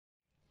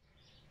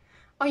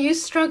Are you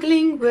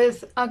struggling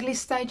with ugly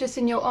stages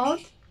in your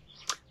art?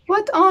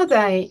 What are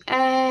they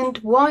and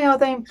why are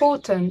they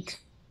important?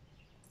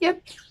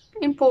 Yep,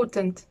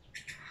 important.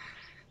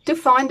 To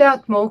find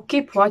out more,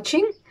 keep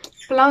watching.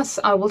 Plus,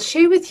 I will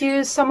share with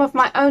you some of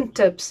my own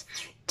tips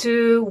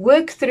to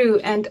work through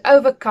and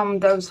overcome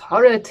those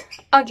horrid,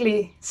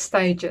 ugly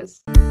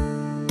stages.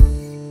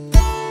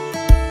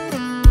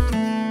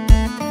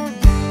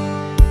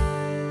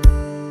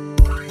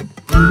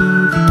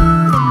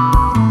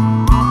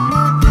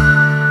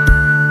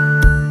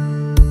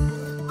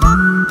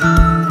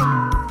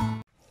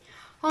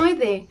 Hi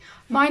there,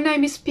 my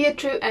name is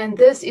Pietru and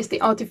this is the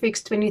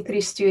Artifix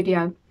 23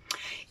 Studio.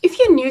 If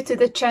you're new to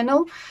the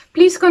channel,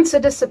 please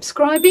consider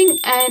subscribing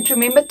and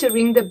remember to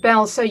ring the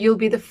bell so you'll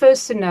be the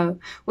first to know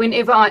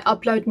whenever I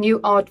upload new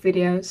art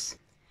videos.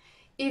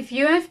 If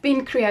you have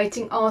been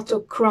creating art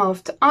or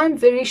craft, I'm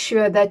very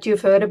sure that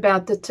you've heard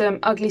about the term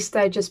ugly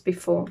stages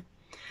before.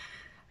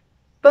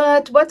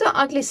 But what are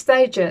ugly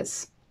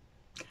stages?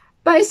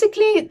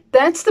 Basically,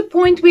 that's the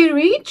point we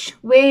reach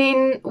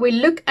when we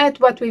look at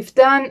what we've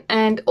done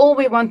and all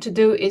we want to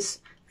do is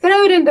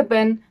throw it in the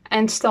bin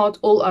and start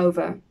all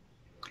over.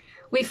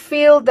 We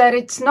feel that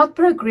it's not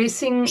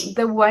progressing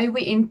the way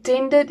we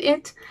intended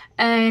it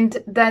and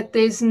that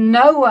there's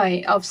no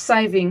way of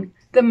saving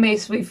the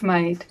mess we've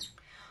made.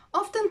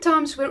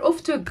 Oftentimes we're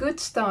off to a good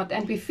start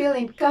and we feel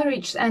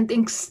encouraged and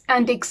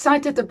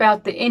excited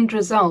about the end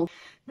result.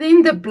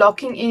 Then the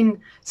blocking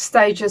in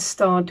stages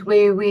start,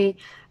 where we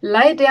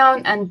lay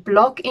down and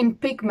block in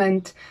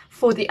pigment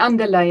for the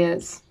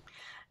underlayers.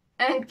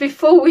 And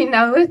before we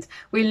know it,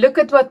 we look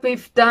at what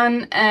we've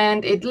done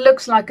and it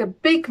looks like a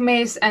big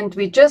mess and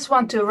we just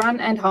want to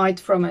run and hide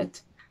from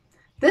it.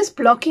 This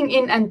blocking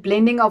in and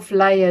blending of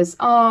layers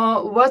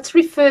are what's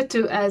referred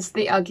to as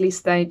the ugly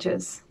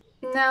stages.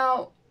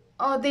 Now,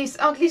 are these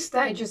ugly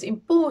stages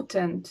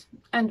important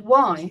and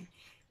why?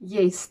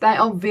 Yes, they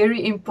are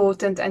very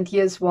important and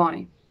here's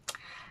why.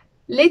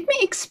 Let me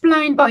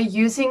explain by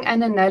using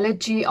an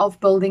analogy of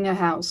building a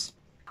house.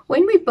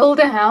 When we build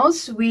a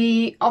house,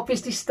 we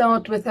obviously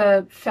start with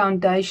a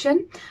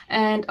foundation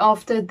and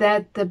after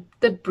that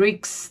the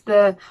bricks,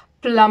 the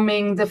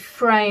plumbing, the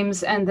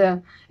frames and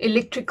the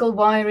electrical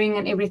wiring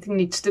and everything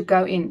needs to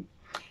go in.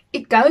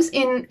 It goes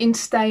in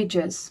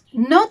stages.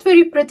 Not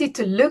very pretty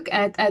to look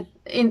at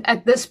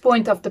this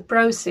point of the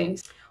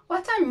process.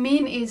 What I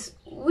mean is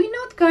we're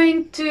not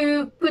going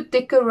to put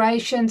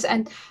decorations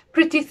and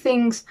pretty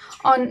things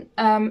on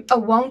a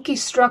wonky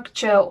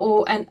structure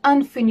or an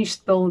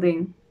unfinished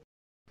building.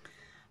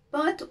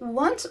 But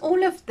once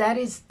all of that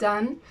is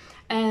done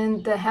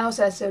and the house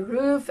has a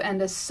roof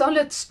and a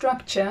solid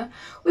structure,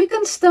 we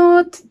can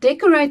start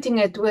decorating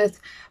it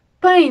with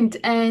paint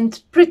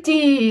and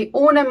pretty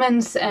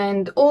ornaments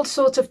and all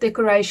sorts of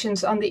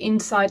decorations on the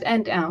inside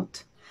and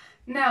out.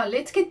 Now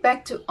let's get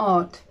back to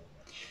art.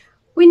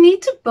 We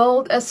need to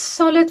build a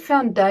solid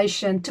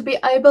foundation to be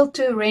able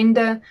to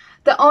render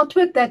the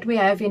artwork that we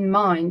have in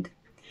mind.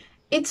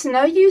 It's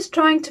no use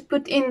trying to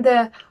put in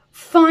the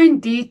fine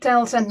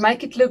details and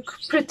make it look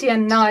pretty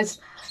and nice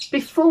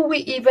before we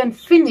even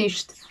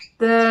finished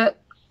the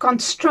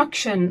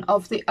construction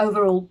of the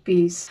overall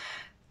piece.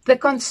 The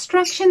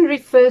construction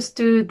refers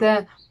to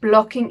the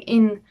blocking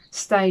in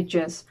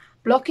stages.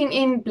 Blocking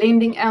in,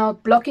 blending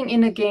out, blocking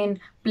in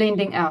again,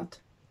 blending out.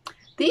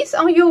 These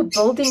are your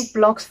building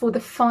blocks for the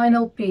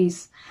final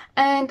piece.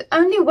 And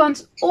only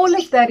once all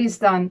of that is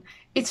done,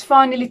 it's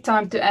finally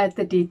time to add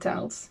the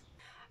details.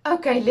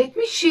 Okay, let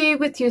me share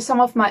with you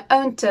some of my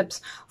own tips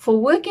for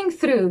working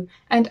through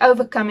and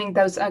overcoming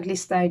those ugly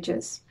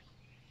stages.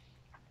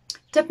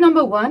 Tip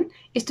number 1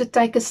 is to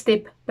take a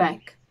step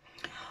back.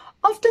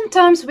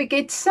 Oftentimes we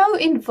get so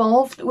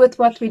involved with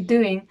what we're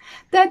doing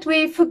that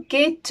we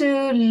forget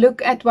to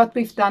look at what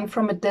we've done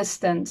from a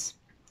distance.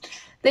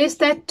 There's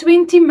that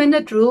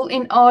 20-minute rule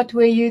in art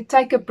where you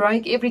take a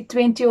break every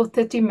 20 or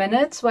 30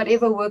 minutes,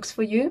 whatever works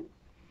for you.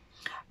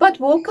 But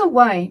walk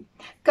away.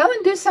 Go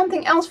and do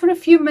something else for a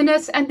few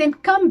minutes and then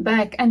come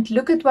back and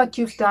look at what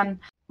you've done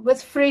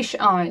with fresh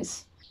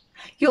eyes.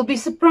 You'll be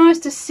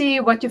surprised to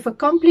see what you've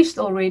accomplished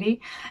already,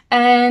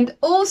 and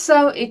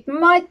also it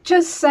might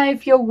just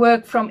save your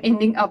work from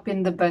ending up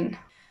in the bin.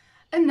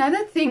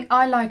 Another thing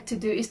I like to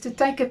do is to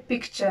take a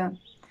picture.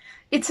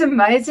 It's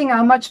amazing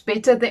how much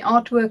better the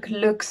artwork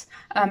looks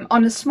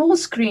on a small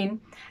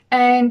screen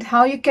and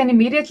how you can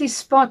immediately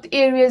spot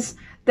areas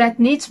that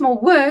needs more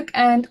work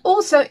and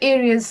also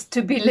areas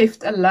to be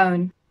left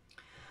alone.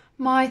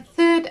 My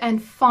third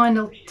and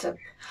final tip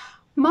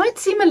might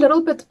seem a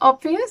little bit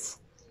obvious,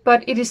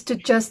 but it is to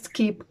just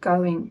keep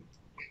going.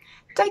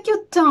 Take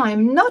your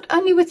time, not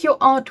only with your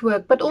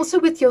artwork, but also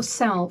with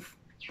yourself.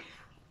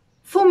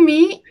 For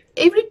me,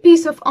 every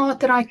piece of art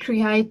that I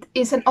create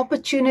is an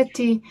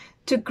opportunity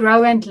to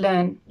grow and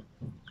learn.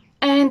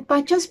 And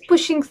by just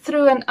pushing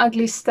through an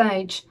ugly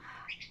stage,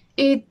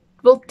 it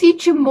will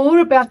teach you more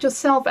about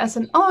yourself as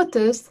an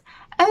artist,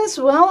 as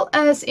well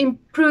as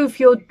improve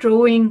your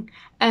drawing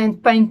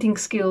and painting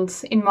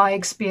skills in my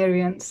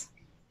experience.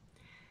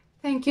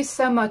 Thank you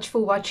so much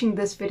for watching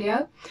this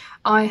video.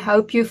 I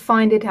hope you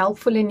find it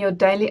helpful in your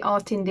daily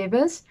art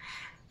endeavors.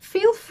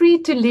 Feel free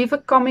to leave a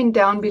comment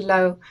down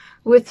below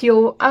with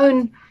your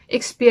own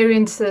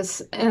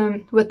experiences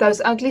with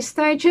those ugly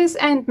stages,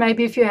 and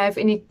maybe if you have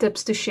any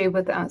tips to share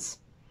with us.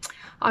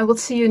 I will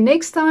see you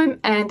next time,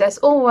 and as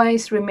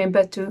always,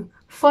 remember to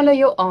follow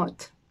your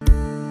art.